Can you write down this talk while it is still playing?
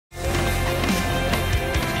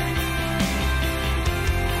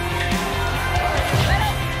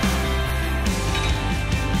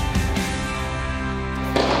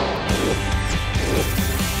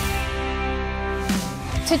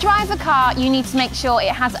To drive a car, you need to make sure it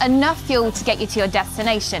has enough fuel to get you to your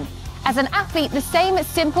destination. As an athlete, the same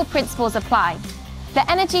simple principles apply. The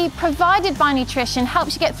energy provided by nutrition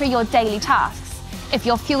helps you get through your daily tasks. If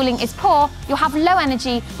your fueling is poor, you'll have low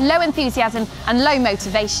energy, low enthusiasm, and low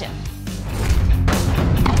motivation.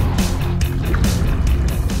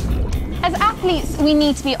 As athletes, we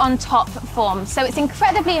need to be on top form, so it's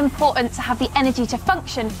incredibly important to have the energy to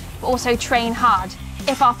function, but also train hard.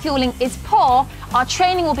 If our fueling is poor, our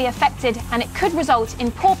training will be affected and it could result in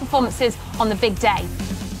poor performances on the big day.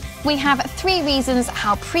 We have 3 reasons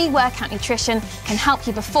how pre-workout nutrition can help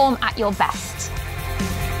you perform at your best.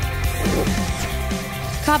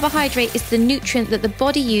 Carbohydrate is the nutrient that the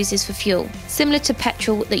body uses for fuel, similar to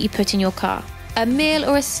petrol that you put in your car. A meal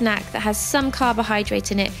or a snack that has some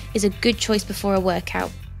carbohydrate in it is a good choice before a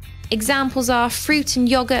workout. Examples are fruit and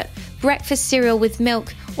yogurt, breakfast cereal with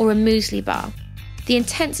milk, or a muesli bar. The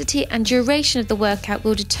intensity and duration of the workout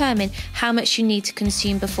will determine how much you need to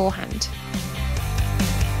consume beforehand.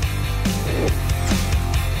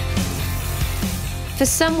 For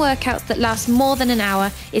some workouts that last more than an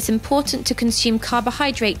hour, it's important to consume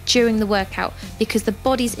carbohydrate during the workout because the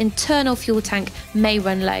body's internal fuel tank may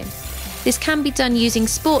run low. This can be done using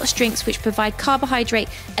sports drinks which provide carbohydrate,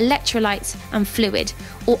 electrolytes and fluid,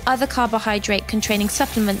 or other carbohydrate containing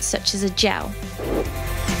supplements such as a gel.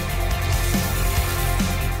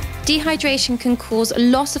 Dehydration can cause a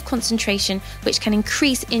loss of concentration which can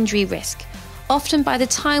increase injury risk. Often by the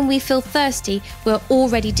time we feel thirsty, we're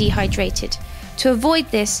already dehydrated. To avoid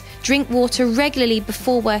this, drink water regularly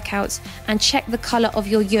before workouts and check the colour of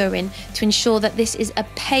your urine to ensure that this is a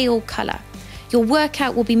pale colour. Your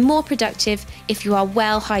workout will be more productive if you are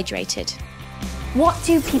well hydrated. What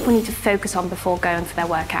do people need to focus on before going for their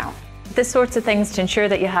workout? The sorts of things to ensure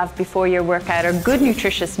that you have before your workout are good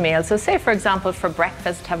nutritious meals. So say, for example, for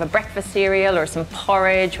breakfast, have a breakfast cereal or some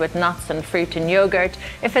porridge with nuts and fruit and yogurt.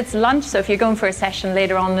 If it's lunch, so if you're going for a session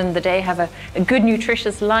later on in the day, have a good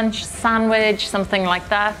nutritious lunch, sandwich, something like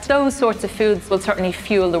that. Those sorts of foods will certainly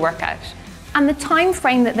fuel the workout. And the time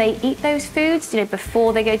frame that they eat those foods,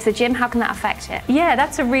 before they go to the gym, how can that affect it? Yeah,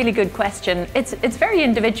 that's a really good question. It's very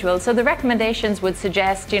individual. So the recommendations would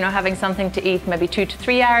suggest, having something to eat maybe 2 to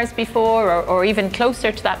 3 hours before, or even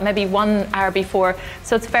closer to that, maybe 1 hour before.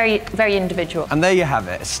 So it's very, very individual. And there you have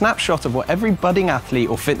it, a snapshot of what every budding athlete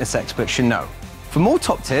or fitness expert should know. For more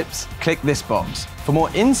top tips, click this box. For more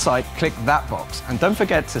insight, click that box. And don't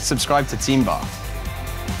forget to subscribe to Team Bath.